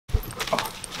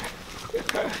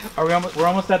We're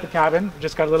almost at the cabin.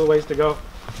 Just got a little ways to go.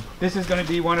 This is going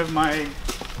to be one of my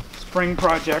spring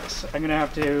projects. I'm going to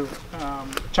have to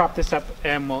chop this up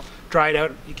and we'll dry it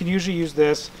out. You can usually use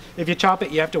this. If you chop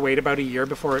it, you have to wait about a year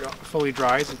before it fully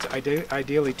dries. It's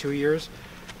ideally 2 years.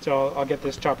 So I'll get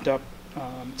this chopped up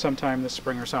sometime this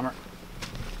spring or summer.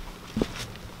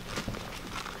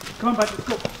 Come on, bud, let's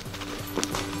go.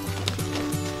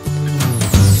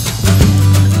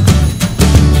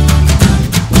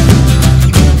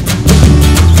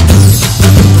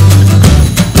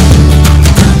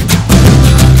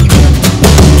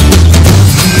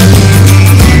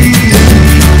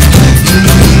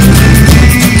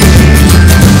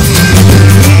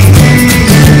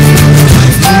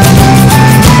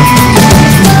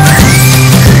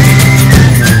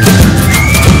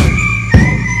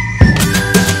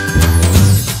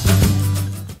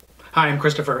 Hi, I'm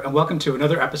Christopher, and welcome to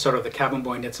another episode of the Cabin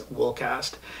Boy Knits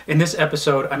Woolcast. In this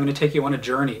episode, I'm going to take you on a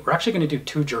journey. We're actually going to do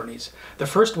two journeys. The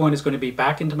first one is going to be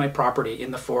back into my property in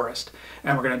the forest,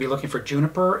 and we're going to be looking for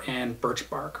juniper and birch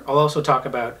bark. I'll also talk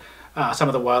about some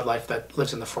of the wildlife that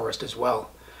lives in the forest as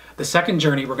well. The second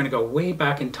journey, we're going to go way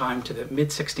back in time to the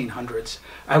mid-1600s.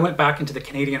 I went back into the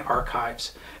Canadian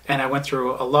archives, and I went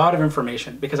through a lot of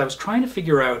information because I was trying to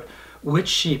figure out which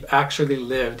sheep actually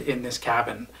lived in this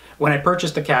cabin. When I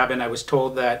purchased the cabin, I was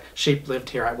told that sheep lived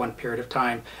here at one period of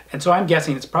time. And so I'm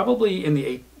guessing it's probably in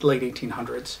the late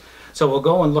 1800s. So we'll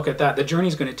go and look at that. The journey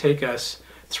is going to take us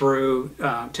through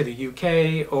to the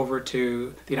UK, over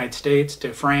to the United States,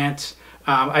 to France.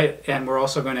 And we're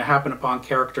also going to happen upon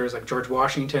characters like George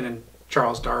Washington and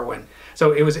Charles Darwin.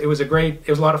 So it was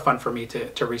a lot of fun for me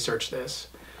to research this.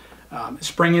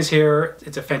 Spring is here.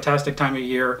 It's a fantastic time of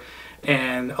year.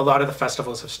 And a lot of the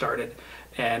festivals have started.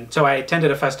 And so I attended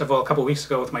a festival a couple weeks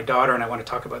ago with my daughter, and I want to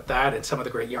talk about that and some of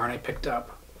the great yarn I picked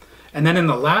up. And then in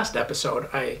the last episode,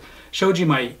 I showed you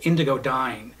my indigo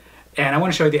dyeing, and I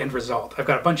want to show you the end result. I've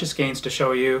got a bunch of skeins to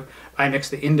show you. I mixed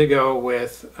the indigo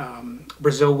with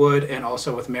Brazil wood and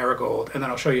also with marigold, and then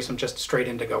I'll show you some just straight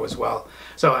indigo as well.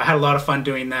 So I had a lot of fun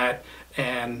doing that,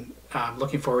 and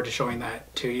looking forward to showing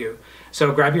that to you.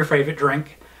 So grab your favorite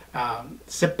drink,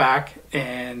 sit back,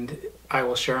 and I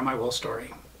will share my wool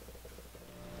story.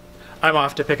 I'm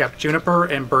off to pick up juniper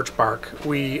and birch bark. I'm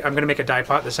going to make a dye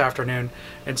pot this afternoon,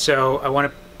 and so I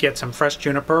want to get some fresh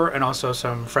juniper and also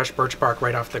some fresh birch bark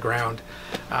right off the ground.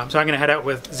 So I'm going to head out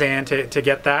with Zan to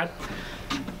get that.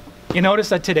 You notice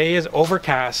that today is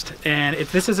overcast, and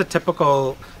this is a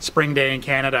typical spring day in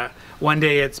Canada. One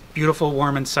day it's beautiful,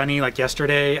 warm and sunny, like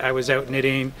yesterday. I was out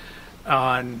knitting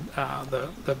on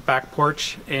the back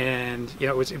porch, and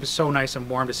it was so nice and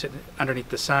warm to sit underneath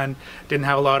the sun. Didn't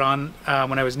have a lot on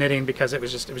when I was knitting because it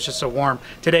was just so warm.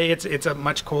 Today it's a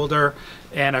much colder,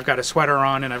 and I've got a sweater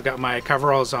on and I've got my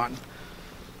coveralls on.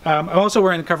 I'm also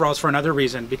wearing the coveralls for another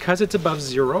reason. Because it's above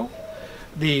zero,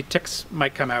 the ticks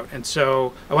might come out, and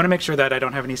so I want to make sure that I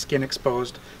don't have any skin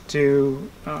exposed to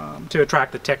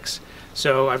attract the ticks.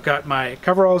 So I've got my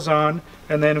coveralls on,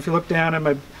 and then if you look down at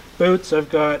my boots, I've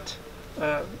got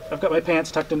my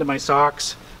pants tucked into my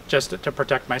socks just to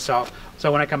protect myself.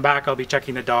 So when I come back, I'll be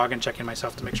checking the dog and checking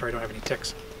myself to make sure I don't have any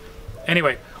ticks.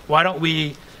 Anyway, why don't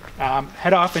we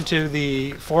head off into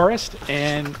the forest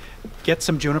and get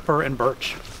some juniper and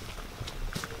birch.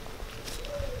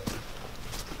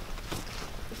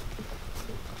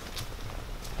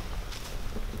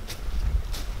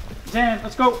 Zan,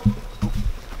 let's go.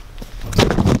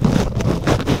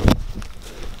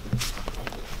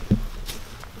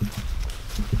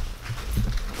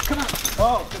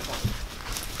 Oh, good boy.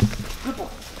 Good boy.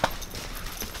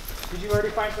 Did you already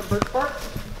find some birch bark?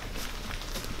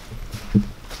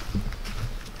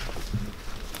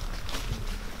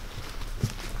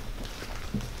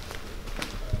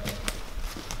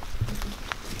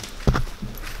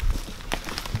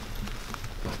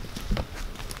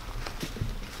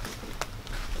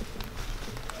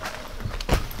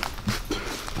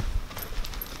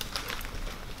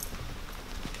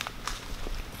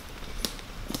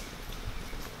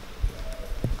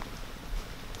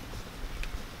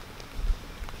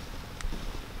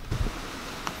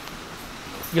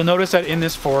 You'll notice that in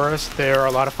this forest there are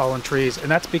a lot of fallen trees,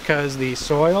 and that's because the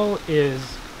soil is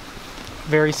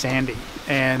very sandy,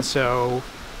 and so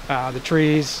the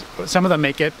trees, some of them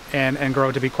make it and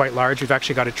grow to be quite large. We've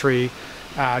actually got a tree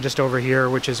just over here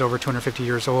which is over 250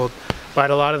 years old, but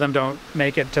a lot of them don't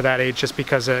make it to that age just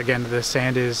because again the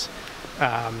sand is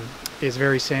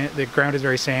the ground is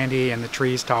very sandy and the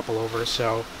trees topple over.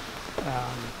 So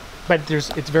but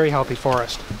it's very healthy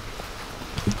forest.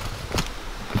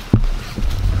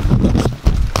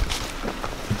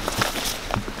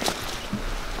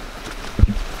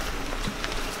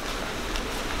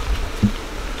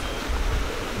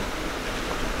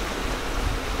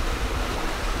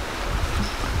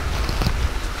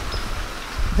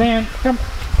 Zan, come.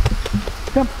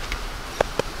 Come.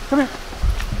 Come here.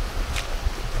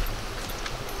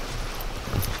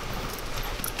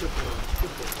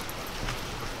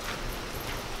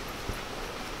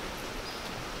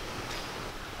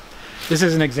 This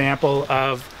is an example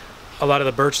of a lot of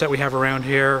the birch that we have around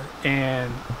here,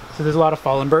 and so there's a lot of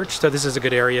fallen birch, so this is a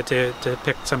good area to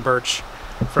pick some birch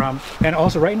from. And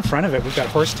also right in front of it we've got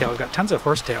horsetail. We've got tons of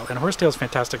horsetail, and horsetail is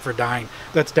fantastic for dyeing.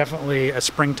 That's definitely a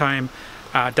springtime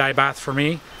dye bath for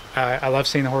me. I love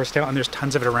seeing the horsetail, and there's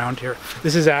tons of it around here.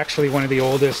 This is actually one of the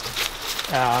oldest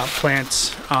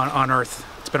plants on Earth.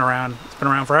 It's been around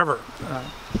forever.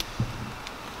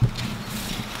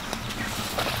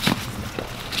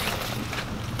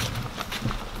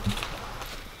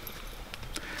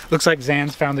 Looks like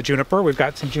Zan's found the juniper. We've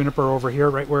got some juniper over here,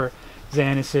 right where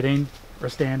Zan is sitting or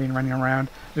standing, running around.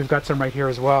 We've got some right here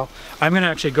as well. I'm going to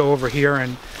actually go over here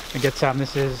and get some.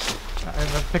 This is,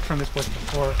 I've picked from this bush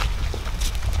before.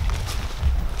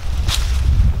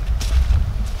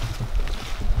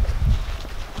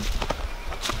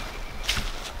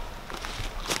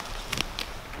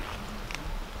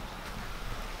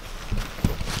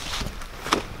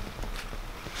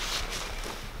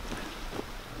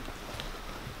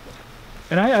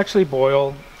 And I actually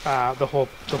boil the whole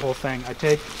thing.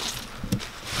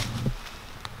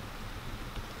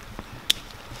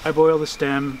 I boil the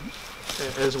stem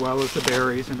as well as the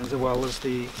berries and as well as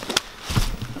the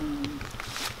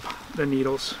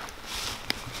needles.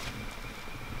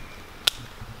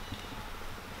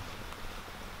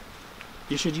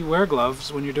 You wear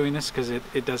gloves when you're doing this because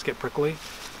it does get prickly.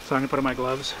 So I'm gonna put on my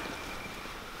gloves.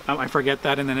 I forget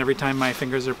that, and then every time my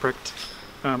fingers are pricked,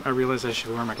 I realize I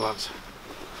should wear my gloves.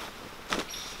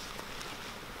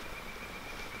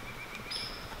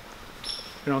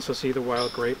 You can also see the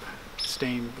wild grape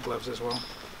stain the gloves as well.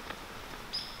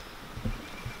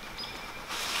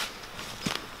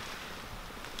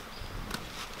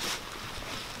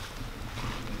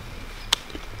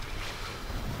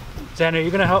 Zan, are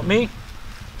you going to help me?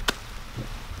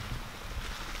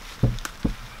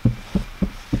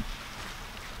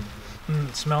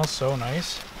 It smells so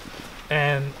nice.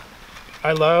 And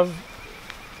I love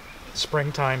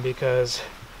springtime because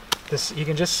you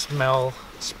can just smell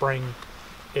spring.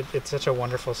 It's such a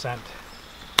wonderful scent.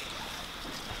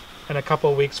 In a couple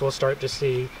of weeks we'll start to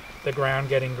see the ground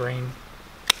getting green.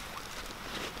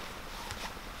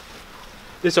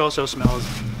 This also smells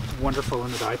wonderful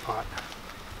in the dye pot.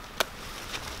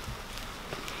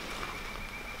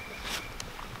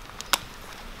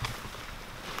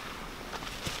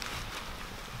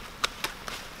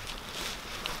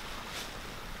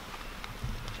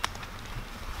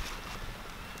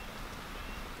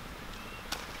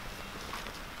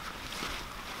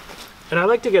 And I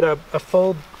like to get a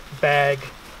full bag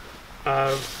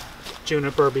of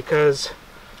juniper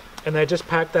and I just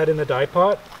pack that in the dye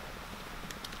pot,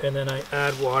 and then I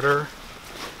add water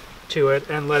to it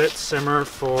and let it simmer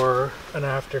for an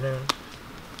afternoon.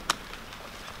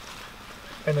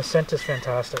 And the scent is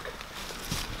fantastic.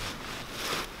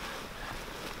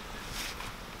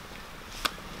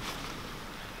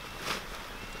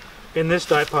 In this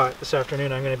dye pot this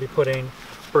afternoon I'm going to be putting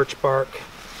birch bark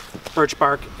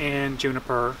and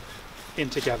juniper in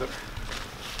together.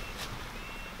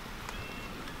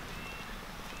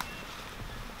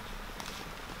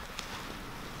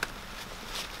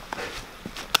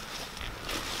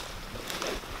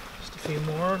 Just a few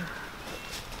more.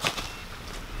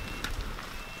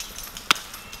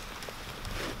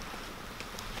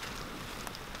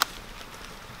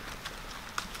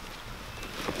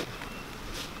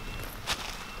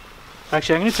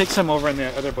 Actually, I'm going to take some over in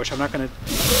the other bush. I'm not going to...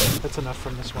 That's enough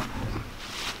from this one.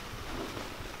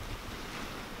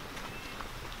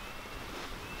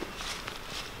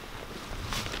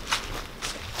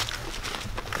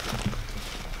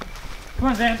 Come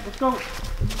on, Zan. Let's go.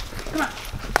 Come on.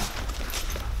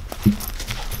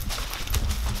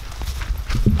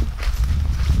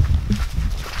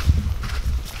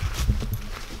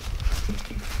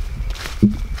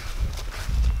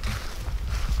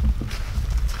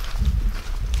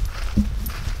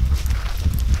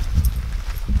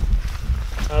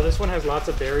 This one has lots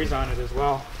of berries on it as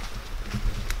well.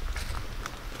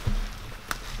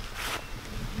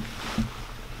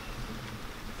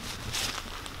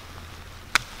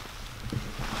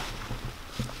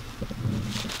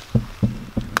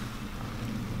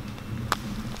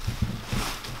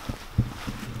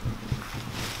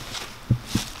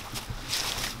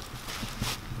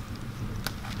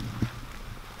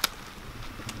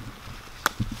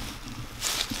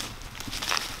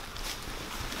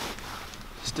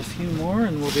 Just a few more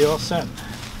and we'll be all set.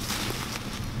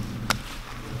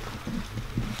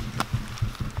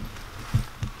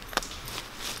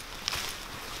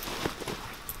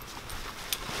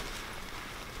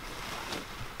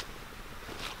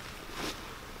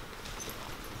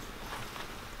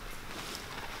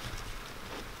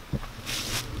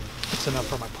 enough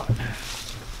for my pot.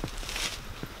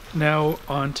 Now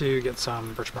on to get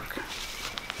some birch bark.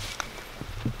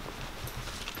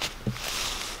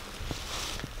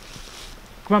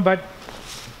 Come on, bud.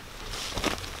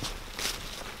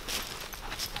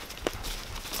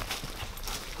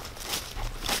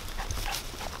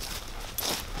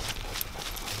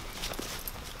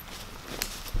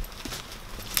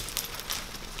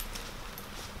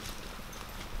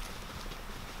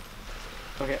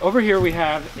 Okay, over here we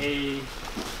have a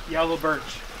yellow birch,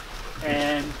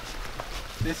 and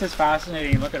this is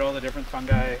fascinating. Look at all the different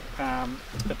fungi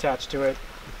attached to it,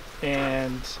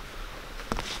 and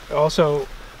also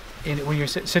when you're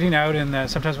sitting out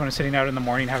sometimes when I'm sitting out in the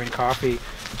morning having coffee,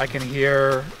 I can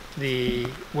hear the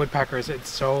woodpeckers. It's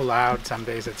so loud some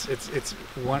days. It's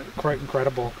quite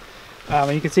incredible.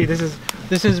 And you can see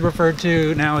this is referred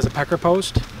to now as a pecker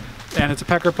post, and it's a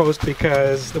pecker post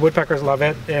because the woodpeckers love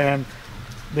it, and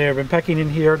they've been pecking in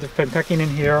here. They've been pecking in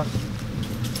here,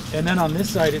 and then on this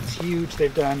side it's huge.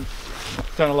 They've done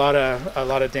a lot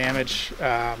of damage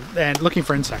and looking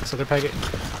for insects. So they're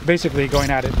basically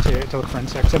going at it to look for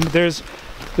insects. And there's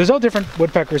all different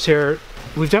woodpeckers here.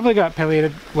 We've definitely got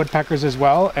pileated woodpeckers as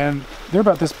well, and they're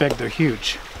about this big. They're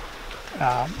huge.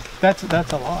 That's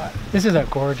a lot. This is a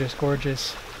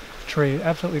gorgeous tree.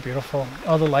 Absolutely beautiful.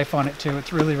 All the life on it too.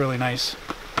 It's really, really nice.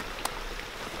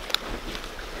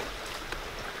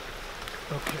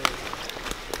 Okay.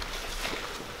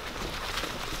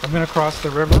 I'm going to cross the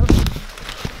river,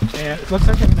 and it looks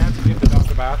like I'm going to have to give the dog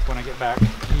a bath when I get back.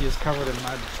 He is covered in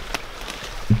mud.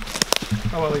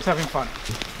 Oh well, he's having fun.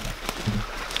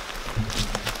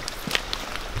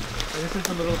 So this is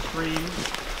a little stream.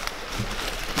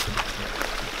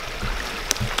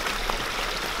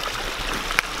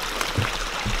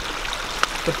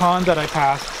 The pond that I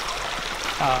passed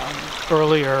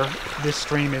earlier, this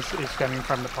stream is stemming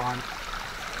from the pond.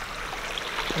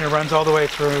 And it runs all the way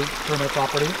through my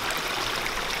property.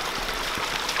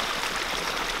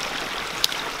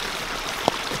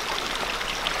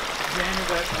 Zan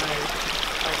is at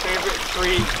my favorite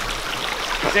tree.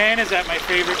 Zan is at my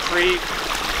favorite tree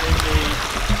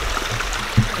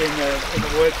in the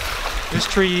woods. This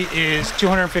tree is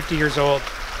 250 years old.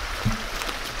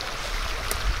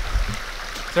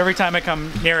 So every time I come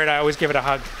near it, I always give it a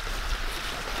hug.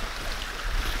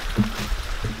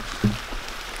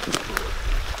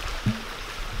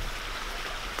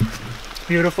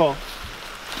 Beautiful.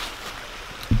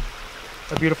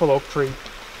 A beautiful oak tree.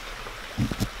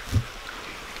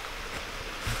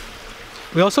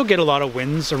 We also get a lot of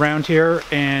winds around here,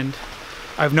 and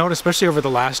I've noticed, especially over the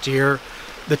last year,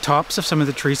 the tops of some of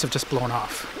the trees have just blown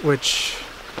off, which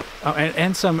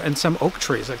and some oak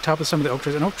trees, like top of some of the oak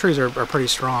trees, and oak trees are pretty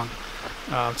strong.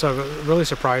 So I'm really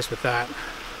surprised with that.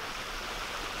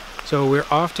 So we're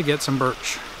off to get some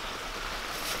birch.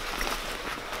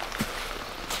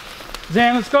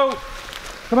 Zan, let's go!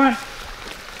 Come on!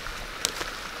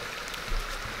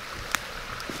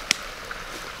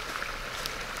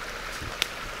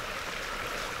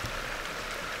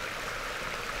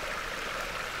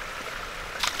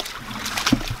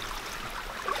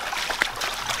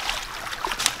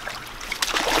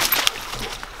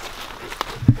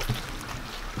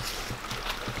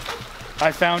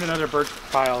 I found another birch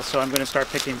pile, so I'm going to start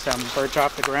picking some birch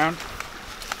off the ground.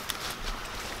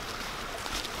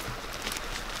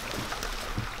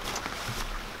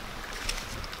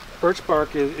 Birch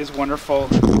bark is wonderful.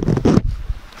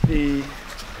 The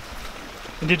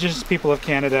Indigenous people of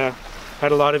Canada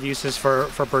had a lot of uses for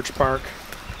birch bark.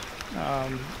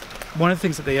 One of the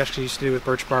things that they actually used to do with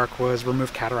birch bark was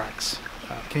remove cataracts.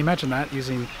 Can you imagine that,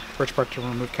 using birch bark to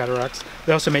remove cataracts?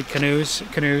 They also made canoes.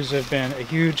 Canoes have been a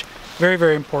huge, very,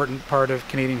 very important part of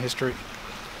Canadian history.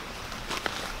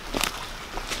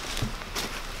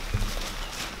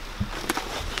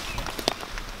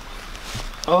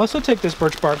 I'll also take this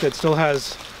birch bark that still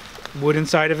has wood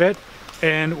inside of it,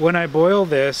 and when I boil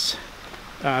this,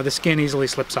 the skin easily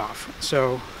slips off.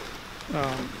 So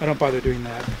I don't bother doing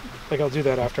that. Like, I'll do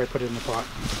that after I put it in the pot.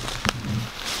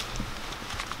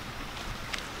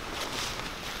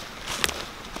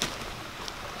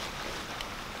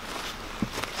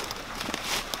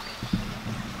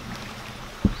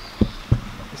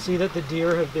 See that the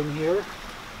deer have been here.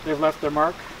 They've left their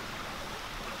mark.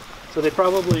 So they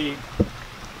probably,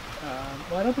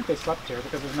 well, I don't think they slept here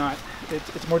because there's not,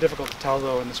 it's more difficult to tell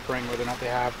though in the spring whether or not they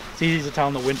have. It's easy to tell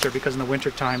in the winter because in the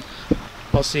winter time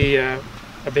I'll see a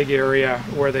big area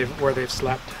where they've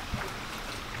slept.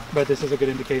 But this is a good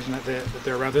indication that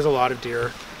they're around. There's a lot of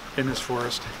deer in this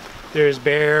forest. There's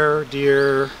bear,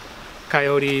 deer,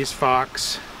 coyotes,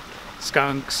 fox,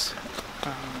 skunks,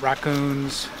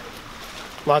 raccoons,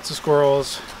 Lots of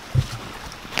squirrels.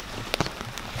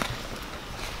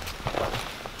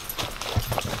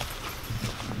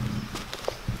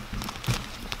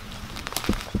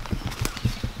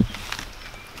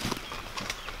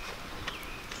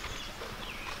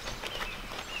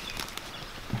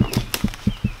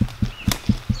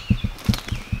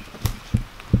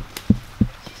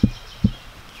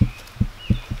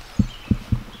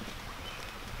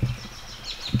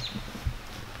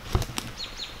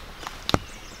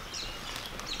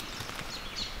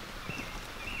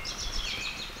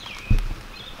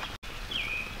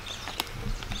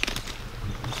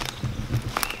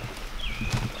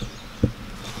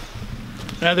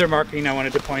 Another marking I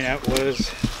wanted to point out was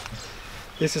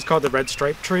this is called the red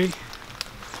stripe tree.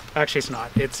 Actually, it's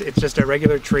not. It's just a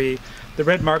regular tree. The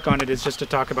red mark on it is just to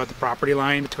talk about the property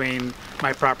line between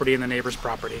my property and the neighbor's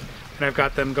property. And I've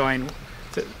got them going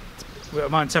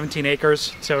I'm on 17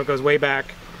 acres, so it goes way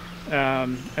back,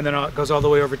 and then it goes all the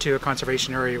way over to a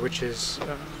conservation area, which is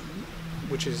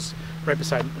right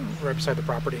beside the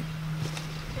property.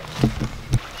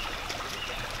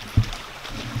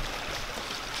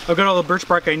 I've got all the birch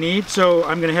bark I need, so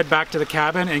I'm going to head back to the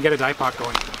cabin and get a dye pot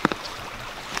going.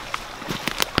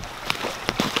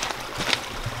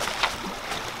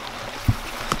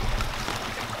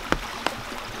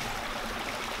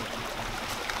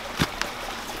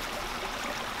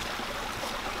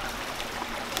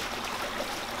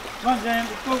 Come on, Jan,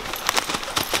 let's go.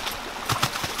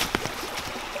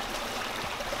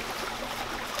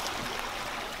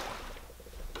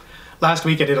 Last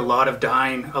week I did a lot of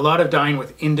dyeing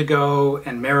with indigo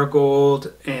and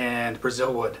marigold and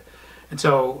Brazil wood. And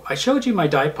so I showed you my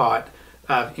dye pot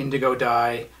of indigo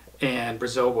dye and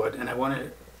Brazil wood, and I want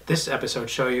to, this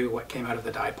episode, show you what came out of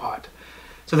the dye pot.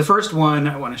 So the first one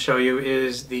I want to show you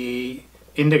is the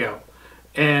indigo.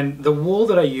 And the wool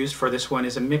that I used for this one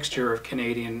is a mixture of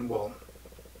Canadian wool.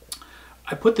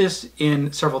 I put this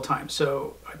in several times,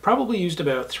 so I probably used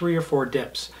about 3 or 4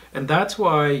 dips, and that's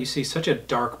why you see such a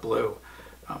dark blue.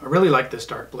 I really like this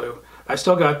dark blue. I've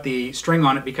still got the string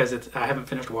on it because I haven't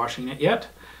finished washing it yet,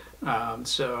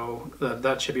 so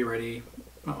that should be ready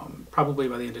probably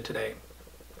by the end of today.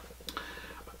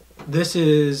 This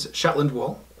is Shetland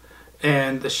wool,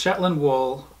 and the Shetland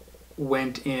wool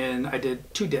went in, I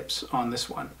did 2 dips on this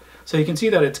one. So you can see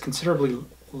that it's considerably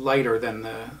lighter than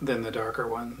the darker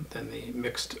one, than the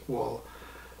mixed wool.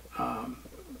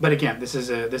 But again, this is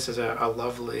a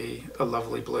lovely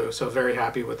blue, so very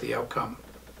happy with the outcome.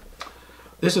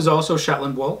 This is also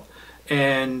Shetland wool,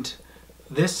 and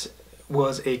this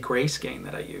was a gray skein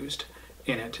that I used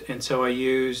in it. And so I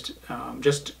used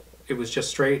it was just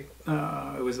straight,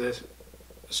 it was this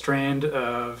skein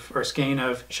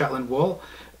of Shetland wool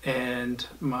and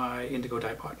my indigo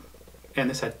dye pot. And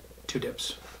this had 2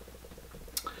 dips.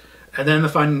 And then the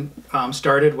fun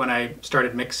started when I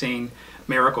started mixing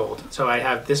marigold. So I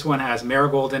have, this one has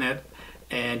marigold in it,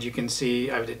 and you can see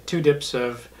I did 2 dips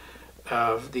of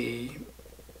the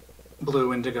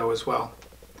blue indigo as well.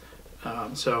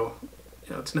 So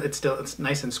you know, it's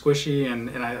nice and squishy, and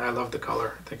I love the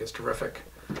color. I think it's terrific.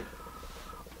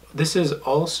 This is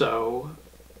also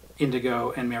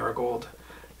indigo and marigold.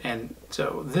 And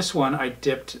so this one I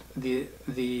dipped the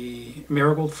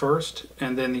marigold first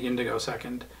and then the indigo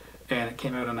second, and it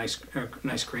came out a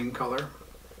nice green color.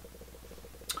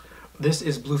 This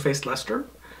is blue-faced Leicester,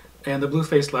 and the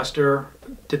blue-faced Leicester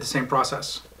did the same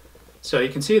process. So you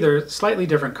can see they're slightly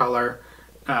different color,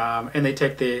 and they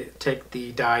take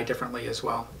the dye differently as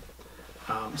well.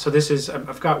 So this is, I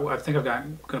think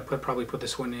I'm going to probably put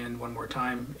this one in one more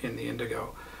time in the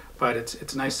indigo. But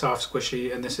it's nice, soft,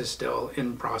 squishy, and this is still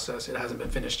in process. It hasn't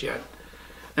been finished yet.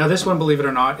 Now this one, believe it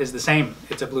or not, is the same.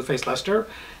 It's a blue-faced Leicester,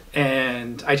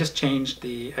 and I just changed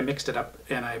I mixed it up,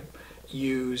 and I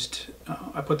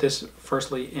put this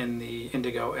firstly in the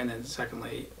indigo and then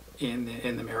secondly in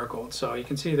the marigold. So you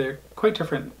can see they're quite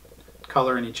different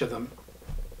color in each of them.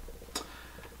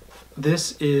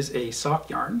 This is a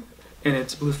sock yarn, and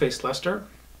it's blue-faced Leicester,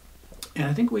 and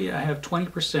I think I have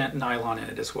 20% nylon in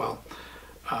it as well.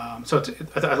 So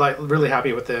I'm really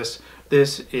happy with this.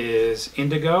 This is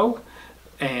indigo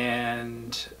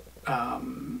and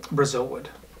Brazil wood.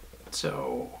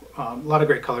 So a lot of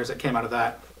great colors that came out of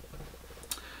that.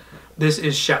 This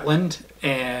is Shetland,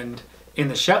 and in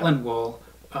the Shetland wool,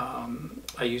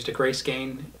 I used a gray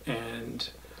skein, and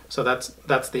so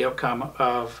that's the outcome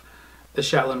of the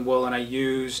Shetland wool, and I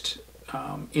used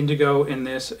indigo in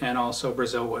this and also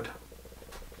Brazil wood.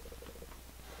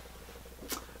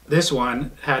 This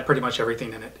one had pretty much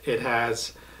everything in it. It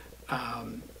has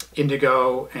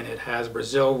indigo, and it has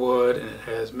Brazil wood, and it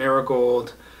has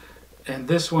marigold. And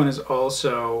this one is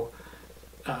also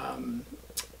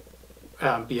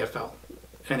BFL,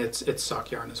 and it's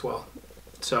sock yarn as well.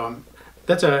 So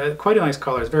that's quite a nice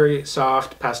color. It's very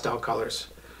soft pastel colors.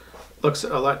 Looks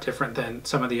a lot different than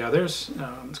some of the others.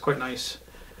 It's quite nice.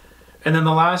 And then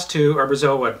the last two are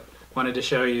Brazil wood. Wanted to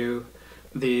show you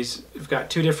these. We've got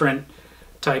two different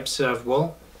types of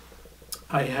wool.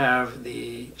 I have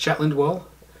the Shetland wool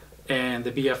and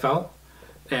the BFL,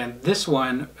 and this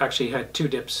one actually had two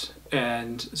dips,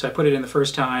 and so I put it in the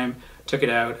first time, took it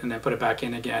out, and then put it back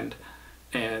in again,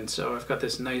 and so I've got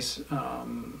this nice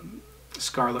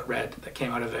scarlet red that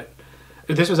came out of it.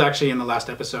 This was actually in the last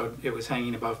episode. It was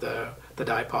hanging above the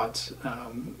dye pots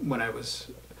when I was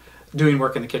doing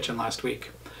work in the kitchen last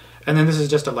week. And then this is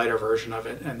just a lighter version of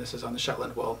it, and this is on the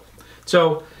Shetland wool.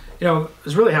 So, you know, I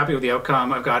was really happy with the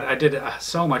outcome. I did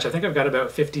so much. I think I've got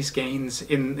about 50 skeins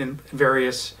in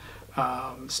various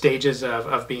stages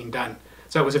of being done.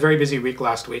 So it was a very busy week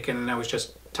last week, and then I was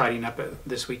just tidying up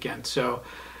this weekend. So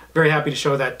very happy to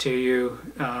show that to you,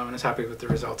 and I was happy with the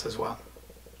results as well.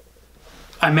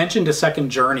 I mentioned a second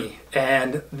journey,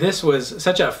 and this was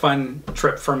such a fun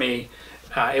trip for me.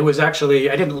 It was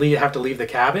actually, I didn't have to leave the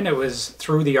cabin. It was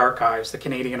through the archives, the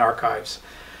Canadian archives.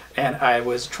 And I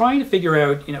was trying to figure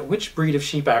out, you know, which breed of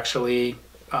sheep actually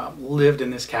lived in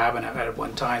this cabin at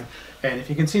one time. And if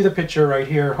you can see the picture right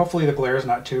here, hopefully the glare is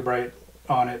not too bright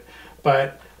on it,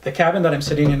 but the cabin that I'm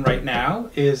sitting in right now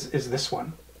is this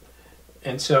one.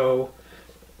 And so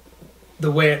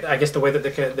the way that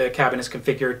the cabin is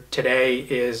configured today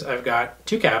is I've got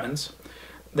two cabins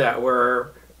that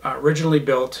were originally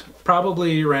built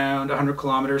probably around 100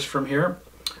 kilometers from here,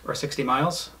 or 60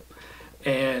 miles.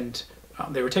 And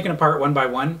they were taken apart one by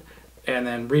one and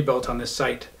then rebuilt on this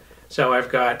site. So I've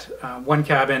got one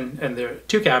cabin, and there are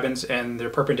two cabins, and they're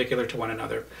perpendicular to one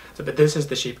another. So, but this is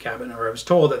the sheep cabin, or I was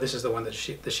told that this is the one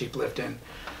that the sheep lived in.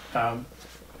 And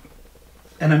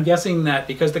I'm guessing that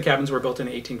because the cabins were built in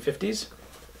the 1850s,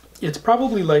 it's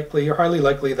probably likely, or highly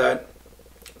likely, that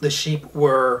the sheep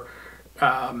were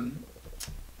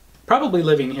probably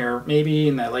living here maybe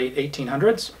in the late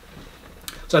 1800s.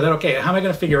 So I thought, okay, how am I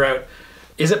going to figure out,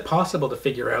 is it possible to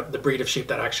figure out the breed of sheep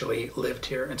that actually lived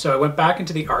here? And so I went back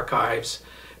into the archives,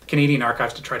 Canadian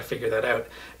archives, to try to figure that out,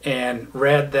 and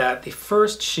read that the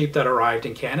first sheep that arrived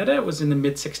in Canada was in the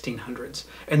mid-1600s,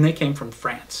 and they came from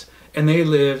France, and they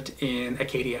lived in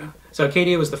Acadia. So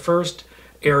Acadia was the first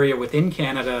area within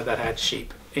Canada that had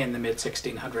sheep in the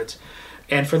mid-1600s.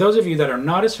 And for those of you that are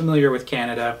not as familiar with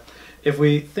Canada, if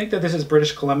we think that this is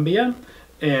British Columbia,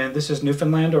 and this is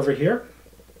Newfoundland over here,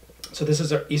 so this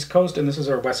is our east coast and this is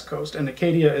our west coast, and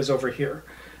Acadia is over here.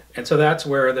 And so that's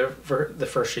where the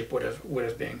first sheep would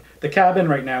have been. The cabin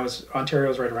right now is,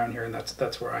 Ontario's right around here, and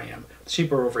that's where I am. The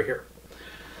sheep are over here.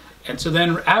 And so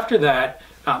then after that,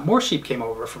 more sheep came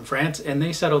over from France, and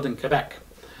they settled in Quebec.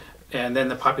 And then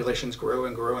the populations grew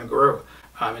and grew and grew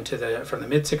from the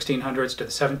mid-1600s to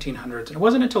the 1700s. And it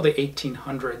wasn't until the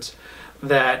 1800s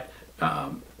that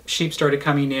sheep started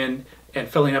coming in and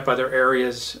filling up other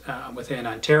areas within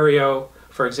Ontario,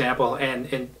 for example,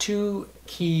 and two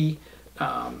key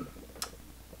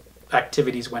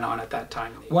activities went on at that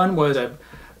time. One was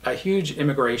a huge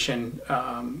immigration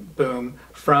boom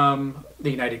from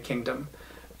the United Kingdom,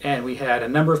 and we had a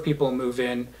number of people move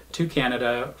in to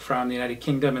Canada from the United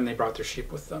Kingdom, and they brought their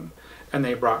sheep with them. And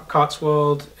they brought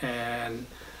Cotswold and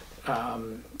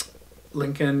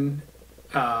Lincoln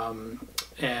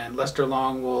and Leicester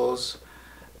long wools,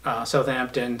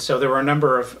 Southampton. So there were a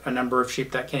number of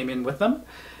sheep that came in with them,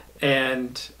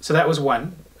 and so that was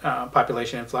one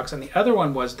population influx. And the other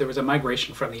one was there was a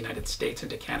migration from the United States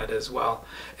into Canada as well,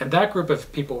 and that group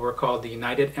of people were called the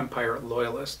United Empire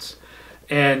Loyalists.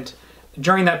 And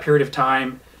during that period of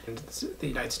time, the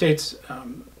United States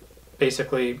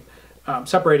basically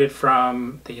separated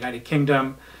from the United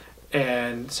Kingdom,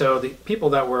 and so the people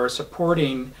that were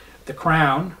supporting the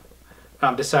Crown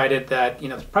decided that, you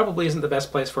know, this probably isn't the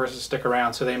best place for us to stick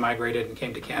around, so they migrated and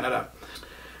came to Canada.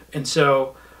 And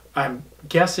so I'm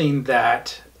guessing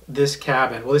that this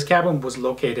cabin was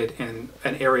located in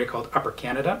an area called Upper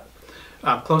Canada,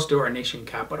 close to our nation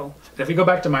capital. And if we go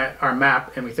back to our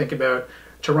map and we think about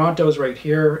Toronto's right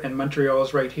here and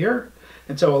Montreal's right here,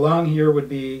 and so along here would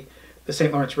be the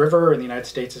St. Lawrence River, and the United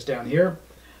States is down here.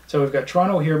 So we've got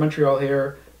Toronto here, Montreal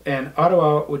here, and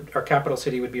Ottawa, our capital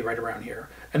city, would be right around here.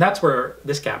 And that's where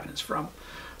this cabin is from.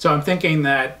 So I'm thinking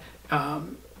that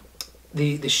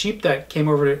the sheep that came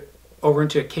over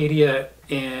into Acadia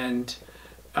and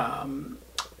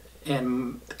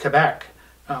Quebec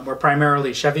were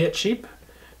primarily Cheviot sheep.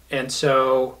 And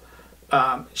so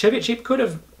Cheviot sheep could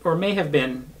have, or may have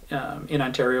been in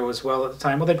Ontario as well at the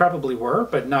time. Well, they probably were,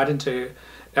 but not into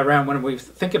around when we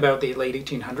think about the late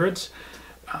 1800s,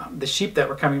 the sheep that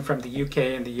were coming from the UK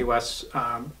and the US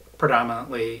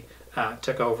predominantly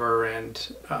took over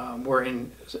and were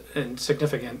in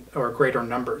significant or greater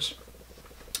numbers.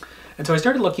 And so I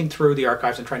started looking through the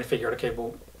archives and trying to figure out, okay,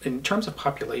 well, in terms of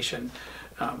population,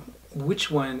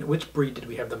 which breed did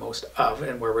we have the most of,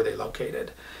 and where were they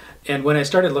located? And when I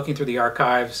started looking through the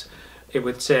archives, it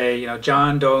would say, you know,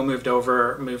 John Doe moved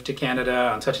to Canada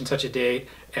on such and such a date,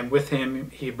 and with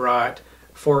him he brought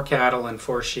 4 cattle and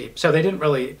 4 sheep. So they didn't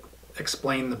really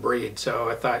explain the breed. So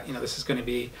I thought, you know, this is going to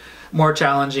be more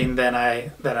challenging than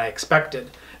I expected.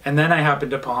 And then I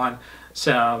happened upon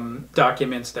some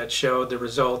documents that showed the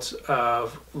results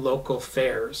of local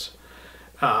fairs.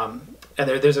 And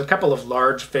there's a couple of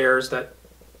large fairs that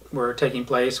were taking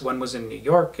place. One was in New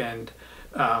York, and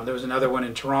there was another one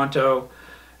in Toronto.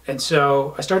 And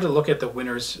so I started to look at the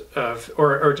winners of,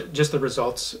 or just the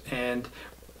results, and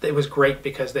it was great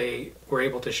because they were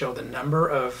able to show the number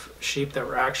of sheep that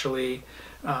were actually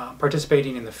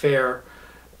participating in the fair.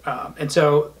 And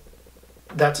so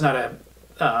that's not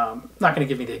going to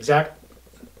give me the exact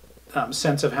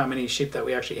sense of how many sheep that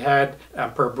we actually had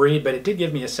per breed, but it did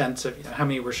give me a sense of, you know, how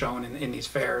many were shown in these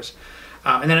fairs.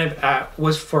 And then I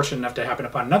was fortunate enough to happen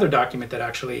upon another document that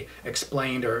actually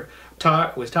explained or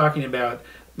was talking about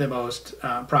the most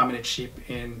prominent sheep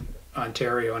in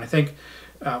Ontario. And I think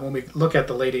when we look at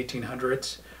the late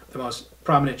 1800s, the most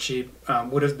prominent sheep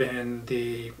would have been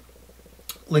the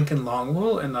Lincoln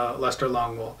Longwool and the Leicester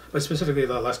Longwool, but specifically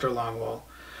the Leicester Longwool.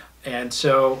 And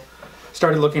so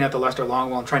started looking at the Leicester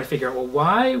Longwool and trying to figure out, well,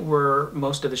 why were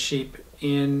most of the sheep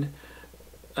in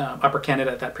Upper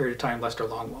Canada at that period of time Leicester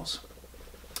Longwools?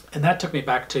 And that took me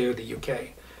back to the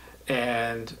UK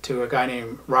and to a guy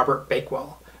named Robert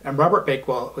Bakewell. And Robert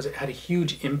Bakewell had a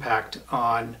huge impact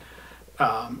on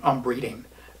breeding.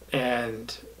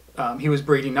 And he was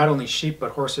breeding not only sheep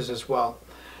but horses as well.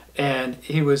 And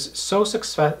he was so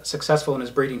successful in his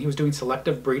breeding. He was doing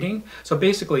selective breeding. So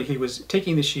basically he was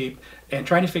taking the sheep and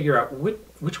trying to figure out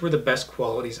which were the best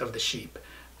qualities of the sheep.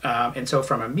 And so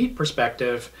from a meat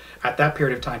perspective, at that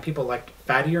period of time, people liked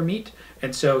fattier meat.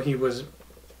 And so he was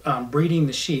breeding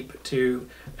the sheep to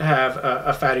have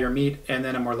a fattier meat and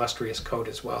then a more lustrous coat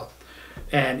as well.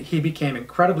 And he became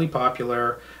incredibly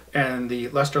popular, and the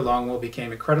Leicester Longwool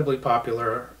became incredibly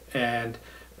popular, and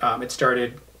it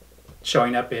started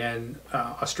showing up in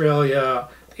Australia,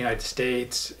 the United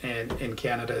States, and in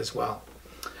Canada as well.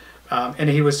 And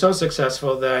he was so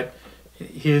successful that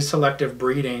his selective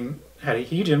breeding had a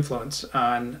huge influence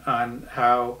on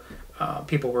how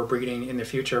people were breeding in the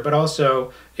future, but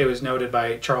also it was noted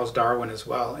by Charles Darwin as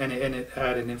well, and it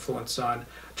had an influence on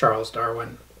Charles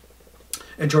Darwin,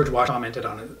 and George Washington commented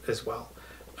on it as well.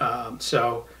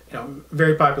 So, you know,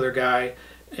 very popular guy,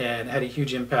 and had a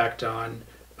huge impact on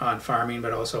farming,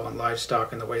 but also on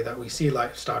livestock and the way that we see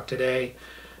livestock today.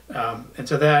 And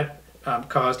so that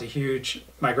caused a huge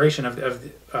migration of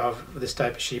this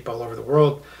type of sheep all over the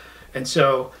world. And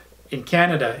so in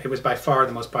Canada, it was by far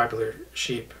the most popular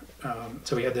sheep.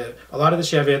 So we had a lot of the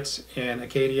Chevets in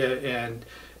Acadia and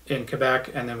in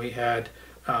Quebec, and then we had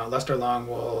Leicester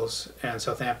Longwools and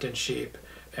Southampton sheep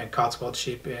and Cotswold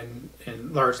sheep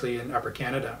largely in Upper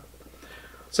Canada.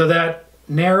 So that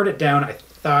narrowed it down. I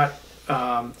thought,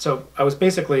 so I was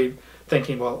basically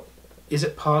thinking, well, is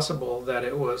it possible that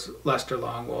it was Leicester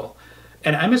Longwool?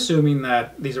 And I'm assuming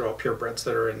that these are all purebreds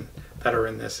that are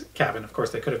in this cabin. Of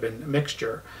course, they could have been a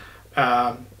mixture.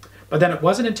 But then it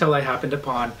wasn't until I happened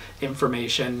upon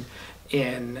information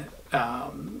or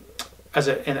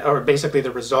basically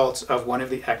the results of one of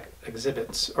the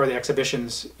exhibits or the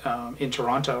exhibitions in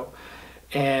Toronto.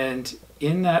 And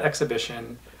in that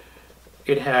exhibition,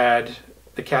 it had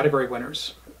the category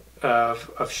winners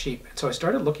of sheep. So I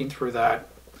started looking through that,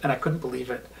 and I couldn't believe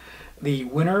it. The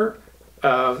winner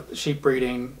of sheep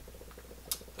breeding,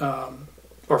 I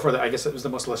guess it was the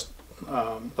most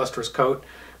lustrous coat,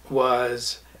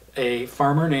 was a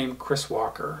farmer named Chris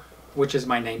Walker, which is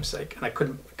my namesake, and I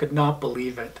could not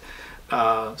believe it.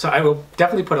 So I will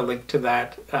definitely put a link to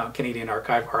that Canadian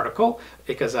Archive article,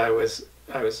 because I was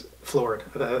floored.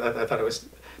 I thought it was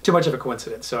too much of a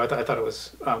coincidence. So I thought it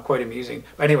was quite amusing.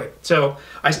 But anyway, so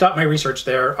I stopped my research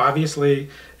there. Obviously,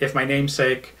 if my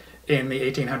namesake in the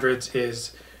 1800s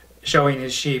is showing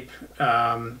his sheep,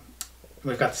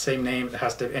 we've got the same name. It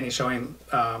has to, and he's showing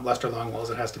Leicester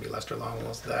Longwools. It has to be Leicester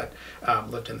Longwools that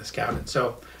lived in this cabin.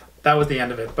 So that was the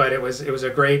end of it. But it was a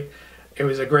great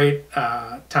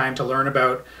time to learn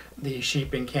about the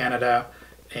sheep in Canada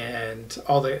and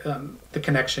all the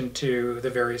connection to the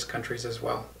various countries as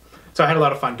well. So I had a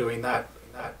lot of fun doing that.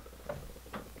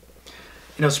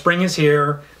 You know, spring is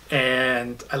here,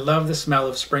 and I love the smell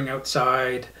of spring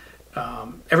outside.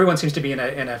 Everyone seems to be in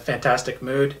a fantastic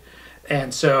mood,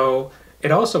 and so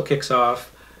it also kicks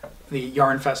off the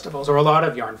yarn festivals, or a lot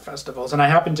of yarn festivals. And I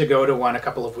happened to go to one a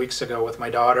couple of weeks ago with my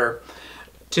daughter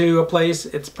to a place,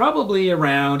 it's probably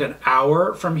around an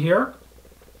hour from here,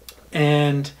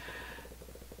 and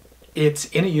it's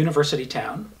in a university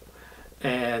town.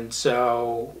 And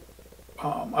so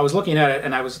I was looking at it,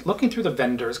 and I was looking through the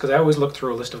vendors, because I always look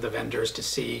through a list of the vendors to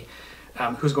see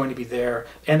who's going to be there.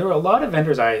 And there were a lot of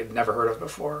vendors I had never heard of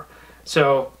before.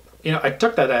 So, you know, I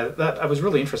took that I was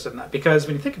really interested in that, because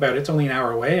when you think about it, it's only an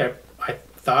hour away. I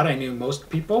thought I knew most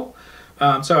people.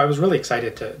 So I was really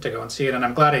excited to go and see it, and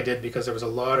I'm glad I did, because there was a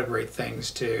lot of great things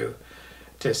to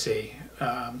see. So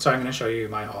I'm going to show you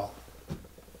my haul.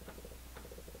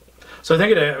 So I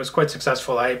think it was quite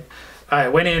successful. I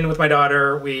went in with my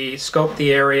daughter, we scoped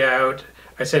the area out.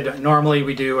 I said normally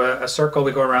we do a circle,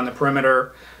 we go around the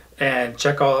perimeter and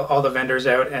check all the vendors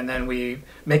out, and then we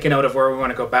make a note of where we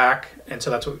want to go back, and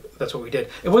so that's what we did.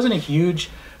 It wasn't a huge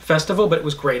festival, but it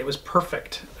was great. It was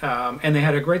perfect, and they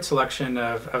had a great selection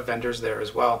of vendors there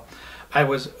as well. I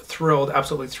was thrilled,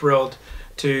 absolutely thrilled,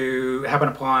 to happen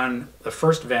upon the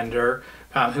first vendor,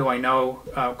 who I know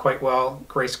quite well,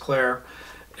 Grace Clare.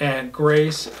 And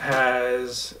Grace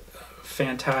has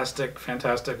fantastic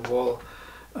wool.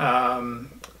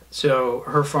 So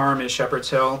her farm is Shepherd's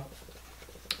Hill,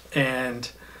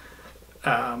 and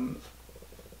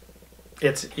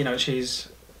it's, you know,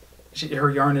 her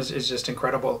yarn is just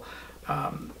incredible.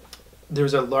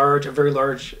 There's a very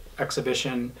large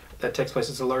exhibition that takes place.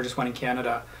 It's the largest one in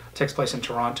Canada. It takes place in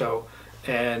Toronto,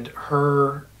 and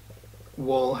her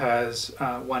wool has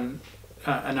won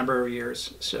a number of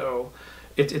years. So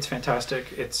it's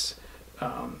fantastic. It's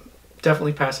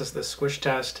definitely passes the squish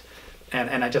test,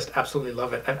 and I just absolutely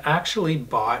love it. I've actually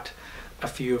bought a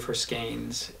few of her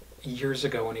skeins years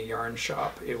ago in a yarn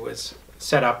shop. It was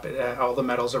set up, all the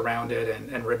metals around it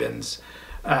and ribbons.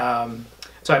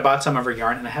 So I bought some of her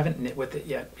yarn, and I haven't knit with it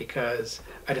yet, because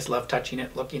I just love touching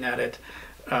it, looking at it.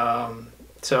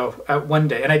 So one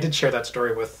day, and I did share that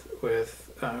story with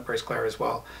Grace Clare as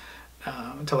well,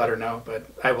 to let her know, but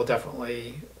I will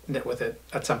definitely knit with it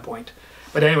at some point.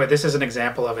 But anyway, this is an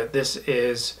example of it. This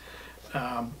is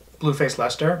blue-faced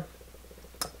Leicester,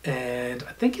 and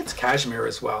I think it's cashmere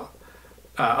as well.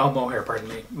 Mohair, pardon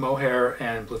me. Mohair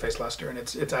and blue-faced Leicester, and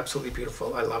it's absolutely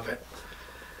beautiful. I love it.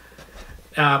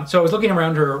 So I was looking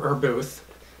around her booth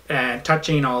and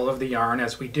touching all of the yarn,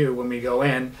 as we do when we go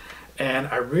in, and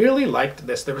I really liked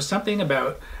this. There was something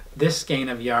about this skein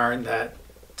of yarn that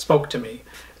spoke to me,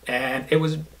 and it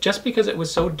was just because it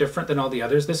was so different than all the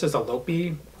others. This is a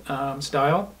Lopi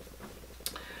style,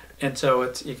 and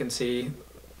so you can see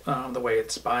the way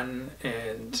it's spun,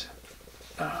 and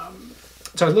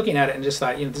so I was looking at it and just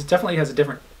thought, you know, this definitely has a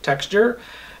different texture,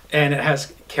 and it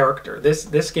has character.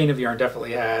 This skein of yarn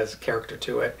definitely has character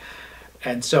to it.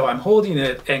 And so I'm holding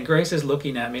it, and Grace is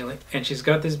looking at me, and she's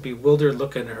got this bewildered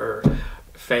look in her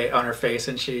on her face,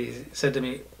 and she said to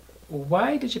me,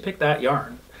 "Why did you pick that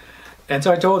yarn?" And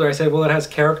so I told her, I said, "Well, it has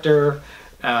character,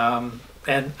 and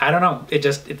I don't know,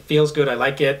 it feels good. I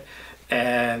like it."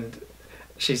 And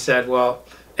she said, "Well,"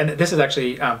 and this is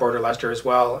actually border Leicester as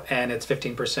well, and it's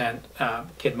 15%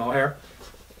 kid mohair.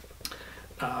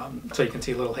 So you can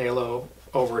see a little halo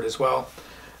over it as well.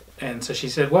 And so she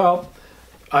said, "Well,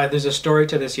 there's a story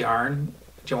to this yarn.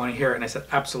 Do you want to hear it?" And I said,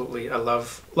 "Absolutely. I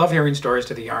love hearing stories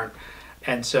to the yarn."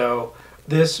 And so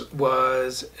this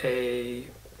was came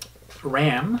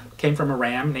from a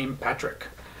ram named Patrick.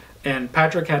 And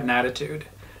Patrick had an attitude.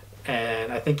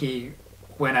 And I think he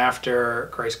went after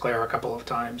Grace Clare a couple of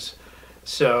times.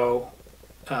 So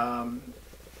I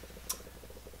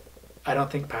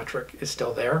don't think Patrick is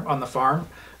still there on the farm,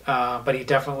 but he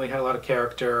definitely had a lot of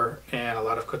character and a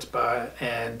lot of chutzpah,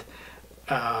 and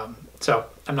so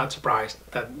I'm not surprised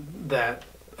that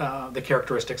the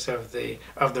characteristics of the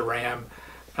ram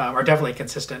are definitely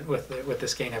consistent with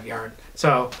this skein of yarn.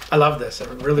 So I love this.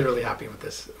 I'm really happy with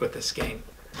this skein.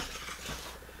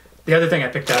 The other thing I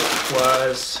picked up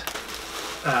was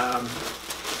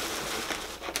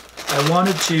I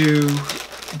wanted to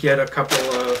get a couple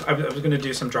of, I was going to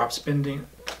do some drop spinning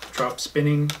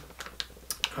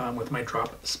with my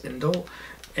drop spindle,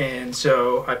 and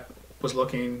so I was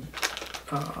looking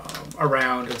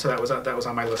around, and so that was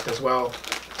on my list as well.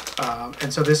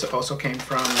 And so this also came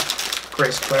from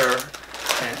Grace Clare,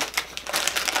 and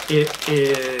it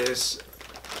is,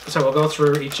 so we'll go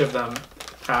through each of them.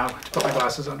 I have to put my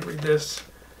glasses on to read this.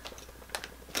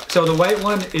 So the white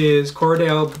one is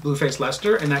Corriedale Blue-Faced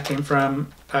Leicester, and that came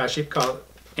from a sheep called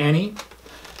Annie.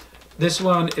 This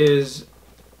one is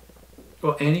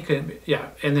well, Annie couldn't, yeah.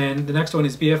 And then the next one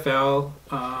is BFL,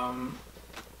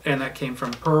 and that came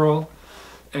from Pearl.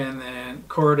 And then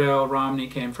Cordell Romney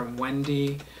came from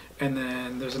Wendy. And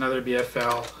then there's another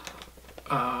BFL,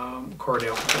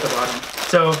 Cordell at the bottom.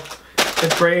 So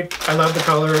it's great. I love the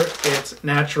color. It's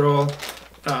natural,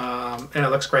 and it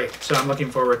looks great. So I'm looking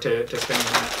forward to spinning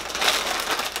that.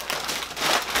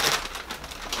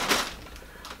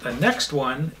 The next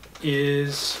one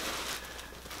is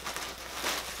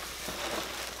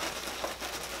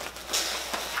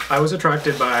I was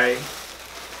attracted by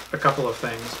a couple of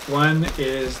things. One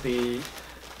is the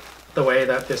way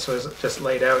that this was just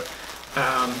laid out.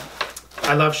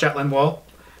 I love Shetland wool,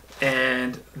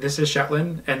 and this is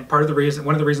Shetland. And one of the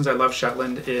reasons I love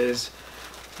Shetland is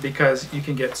because you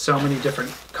can get so many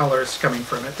different colors coming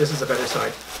from it. This is a better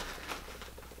side,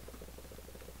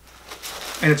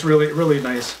 and it's really, really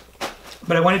nice.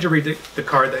 But I wanted to read the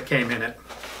card that came in it.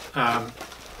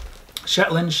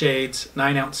 Shetland Shades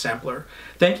 9-ounce sampler.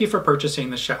 Thank you for purchasing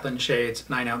the Shetland Shades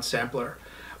 9-ounce sampler.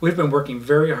 We've been working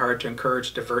very hard to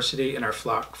encourage diversity in our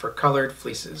flock for colored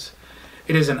fleeces.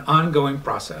 It is an ongoing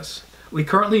process. We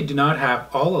currently do not have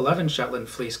all 11 Shetland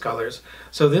fleece colors,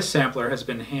 so this sampler has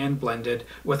been hand blended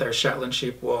with our Shetland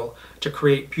sheep wool to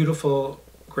create beautiful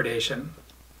gradation.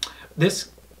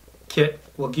 This kit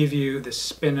will give you, the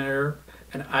spinner,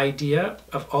 an idea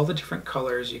of all the different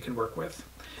colors you can work with.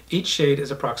 Each shade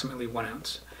is approximately 1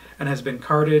 ounce and has been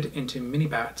carded into mini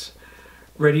bats,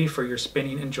 ready for your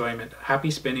spinning enjoyment. Happy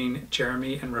spinning,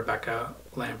 Jeremy and Rebecca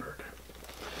Lambert.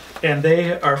 And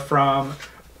they are from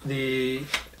the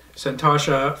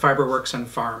Santasha Fiberworks and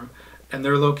Farm, and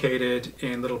they're located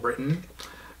in Little Britain.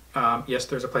 Yes,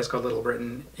 there's a place called Little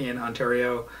Britain in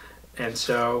Ontario, and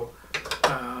so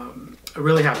I'm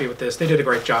really happy with this. They did a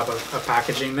great job of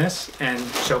packaging this and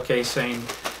showcasing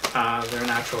their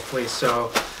natural fleece.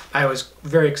 So I was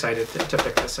very excited to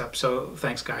pick this up. So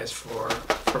thanks, guys, for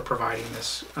providing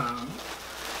this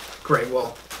great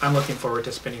wool. I'm looking forward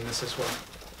to spinning this as well.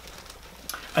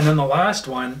 And then the last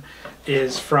one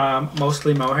is from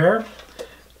Mostly Mohair,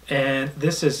 and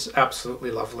this is absolutely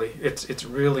lovely. It's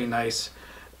really nice,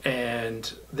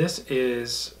 and this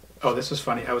is, oh, this is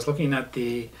funny. I was looking at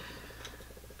the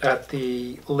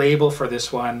label for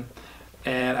this one,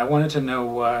 and I wanted to know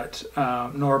what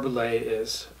Norboulet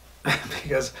is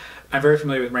because I'm very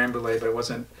familiar with Rambouillet, but I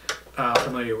wasn't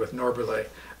familiar with Norboulet.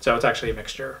 So it's actually a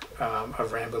mixture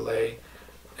of Rambouillet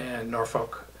and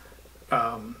Norfolk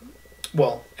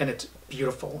wool, and it's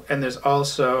beautiful. And there's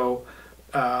also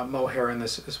mohair in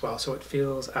this as well, so it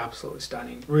feels absolutely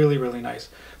stunning. Really, really nice.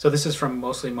 So this is from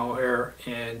Mostly Mohair,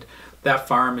 and that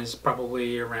farm is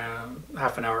probably around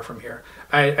half an hour from here.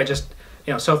 I just,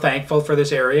 you know, so thankful for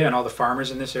this area and all the farmers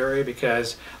in this area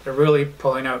because they're really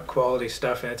pulling out quality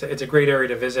stuff, and it's a great area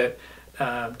to visit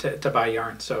to buy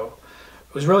yarn. So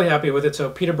I was really happy with it. So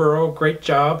Peterborough, great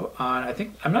job on,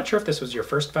 I'm not sure if this was your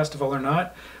first festival or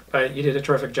not, but you did a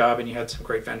terrific job and you had some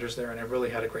great vendors there, and I really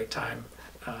had a great time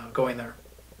going there.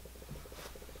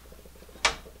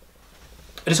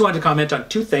 I just wanted to comment on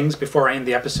two things before I end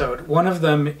the episode. One of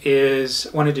them is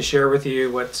wanted to share with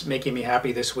you what's making me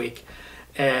happy this week.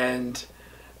 And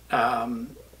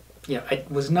you know, I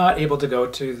was not able to go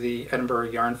to the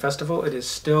Edinburgh Yarn Festival. It is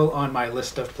still on my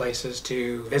list of places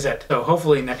to visit. So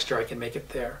hopefully next year I can make it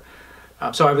there.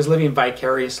 So I was living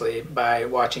vicariously by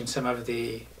watching some of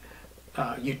the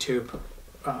YouTube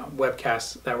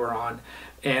webcasts that were on.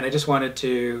 And I just wanted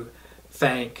to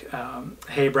thank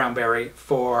Hey Brownberry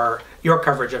for your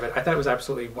coverage of it. I thought it was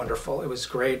absolutely wonderful. It was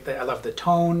great. I love the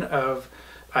tone of,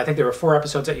 I think there were 4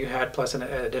 episodes that you had plus an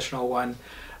additional one.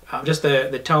 Just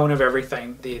the tone of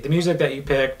everything, the music that you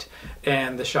picked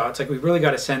and the shots. Like, we really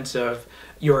got a sense of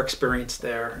your experience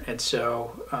there. And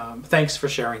so thanks for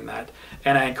sharing that.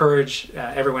 And I encourage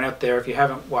everyone out there, if you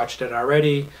haven't watched it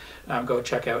already, go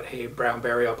check out Hey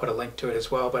Brownberry. I'll put a link to it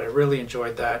as well, but I really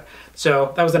enjoyed that.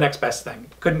 So that was the next best thing.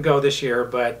 Couldn't go this year,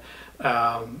 but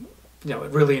you know,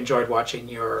 really enjoyed watching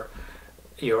your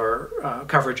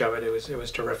coverage of it. It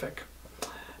was terrific.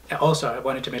 Also, I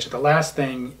wanted to mention the last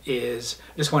thing is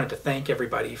I just wanted to thank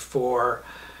everybody for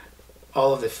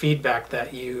all of the feedback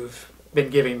that you've been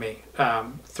giving me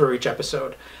through each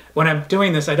episode. When I'm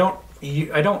doing this, I don't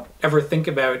ever think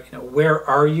about, you know, where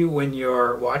are you when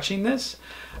you're watching this.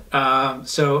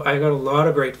 So I got a lot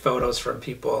of great photos from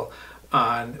people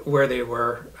on where they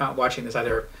were watching this,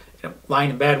 either, you know,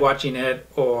 lying in bed watching it,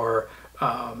 or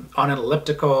on an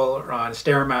elliptical, or on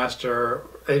Stairmaster.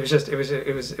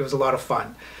 It was a lot of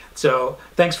fun. So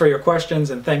thanks for your questions,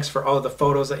 and thanks for all the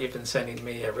photos that you've been sending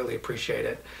me. I really appreciate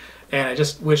it. And I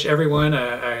just wish everyone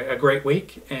a great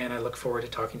week, and I look forward to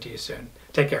talking to you soon.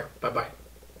 Take care.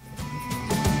 Bye-bye.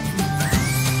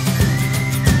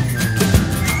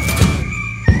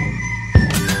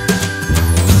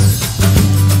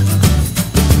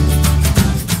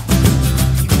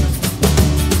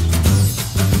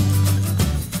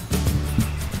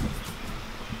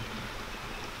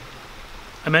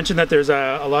 mentioned that there's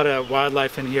a lot of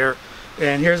wildlife in here,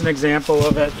 and here's an example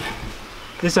of it.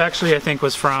 This actually I think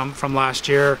was from last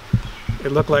year.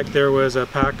 It looked like there was a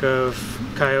pack of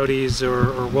coyotes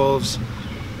or wolves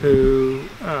who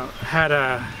had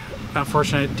a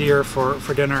unfortunate deer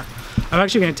for dinner. I'm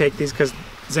actually going to take these because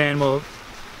Zan will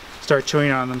start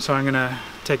chewing on them, so I'm going to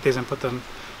take these and put them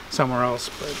somewhere else.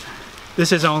 But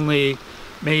this is only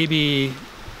maybe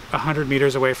 100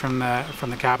 meters away from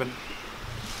the cabin.